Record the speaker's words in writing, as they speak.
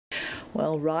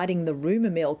Well, riding the rumour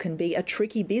mill can be a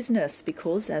tricky business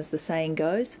because, as the saying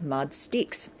goes, mud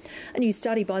sticks. A new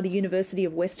study by the University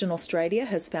of Western Australia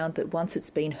has found that once it's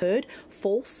been heard,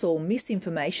 false or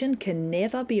misinformation can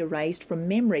never be erased from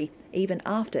memory, even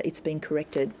after it's been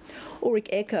corrected. Ullrich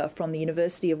Ecker from the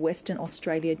University of Western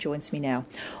Australia joins me now.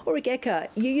 Ullrich Ecker,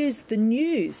 you used the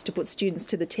news to put students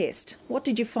to the test. What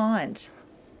did you find?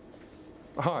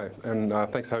 Hi, and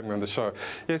thanks for having me on the show.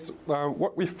 Yes,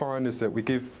 what we find is that we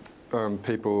give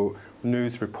people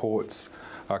news reports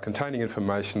containing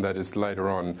information that is later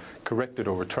on corrected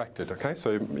or retracted. Okay,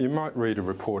 so you might read a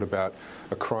report about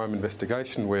a crime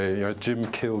investigation where Jim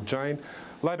killed Jane.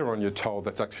 Later on, you're told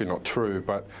that's actually not true,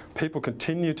 but people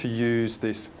continue to use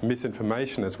this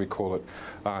misinformation, as we call it,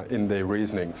 in their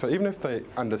reasoning. So even if they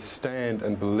understand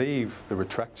and believe the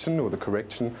retraction or the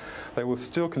correction, they will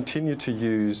still continue to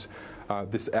use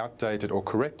this outdated or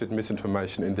corrected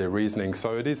misinformation in their reasoning.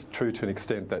 So it is true to an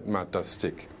extent that mud does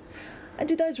stick. And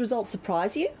did those results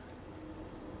surprise you?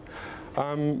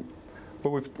 Well,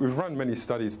 we've run many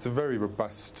studies. It's a very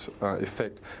robust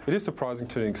effect. It is surprising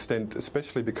to an extent,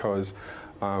 especially because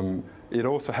it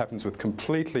also happens with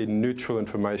completely neutral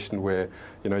information where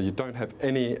you don't have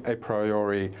any a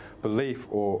priori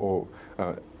belief or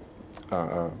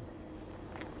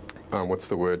what's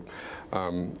the word?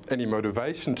 Any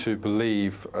motivation to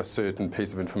believe a certain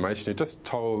piece of information. You're just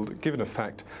told, given a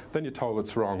fact, then you're told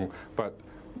it's wrong, but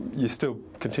you still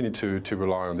continue to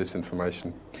rely on this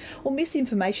information. Well,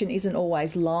 misinformation isn't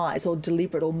always lies or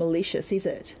deliberate or malicious, is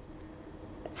it?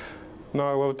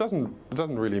 No, well, it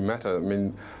doesn't really matter. I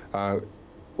mean,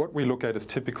 what we look at is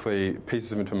typically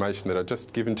pieces of information that are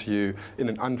just given to you in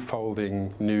an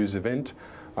unfolding news event.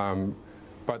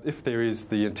 But if there is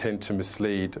the intent to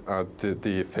mislead,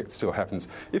 the effect still happens.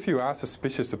 If you are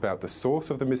suspicious about the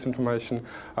source of the misinformation,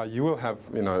 you will have,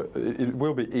 it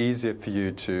will be easier for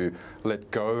you to let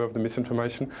go of the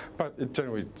misinformation. But it,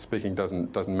 generally speaking,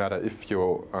 doesn't matter if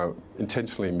you're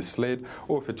intentionally misled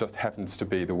or if it just happens to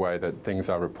be the way that things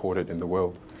are reported in the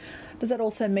world. Does that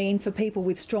also mean for people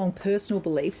with strong personal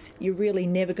beliefs, you're really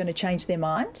never going to change their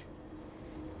mind?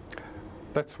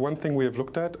 That's one thing we have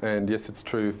looked at, and yes, it's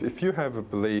true. If you have a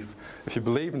belief, if you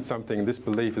believe in something, this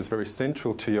belief is very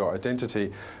central to your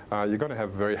identity, you're going to have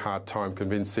a very hard time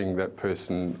convincing that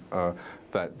person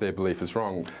that their belief is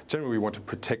wrong. Generally, we want to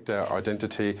protect our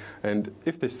identity, and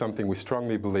if there's something we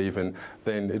strongly believe in,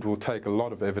 then it will take a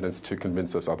lot of evidence to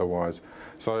convince us otherwise.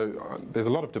 So there's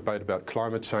a lot of debate about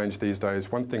climate change these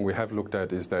days. One thing we have looked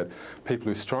at is that people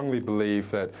who strongly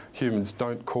believe that humans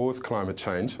don't cause climate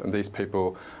change, and these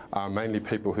people are mainly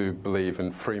people who believe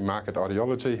in free market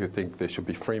ideology, who think there should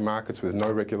be free markets with no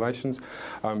regulations.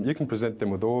 You can present them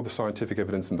with all the scientific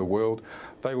evidence in the world.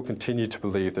 They will continue to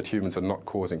believe that humans are not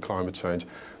causing climate change.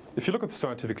 If you look at the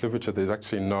scientific literature, there's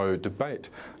actually no debate.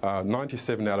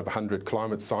 97 out of 100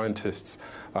 climate scientists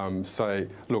say,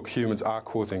 look, humans are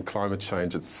causing climate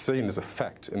change. It's seen as a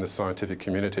fact in the scientific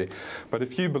community. But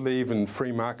if you believe in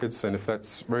free markets and if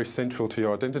that's very central to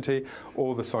your identity,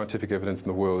 all the scientific evidence in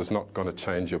the world is not going to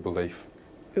change your belief.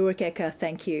 Ullrich Ecker,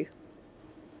 thank you.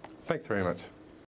 Thanks very much.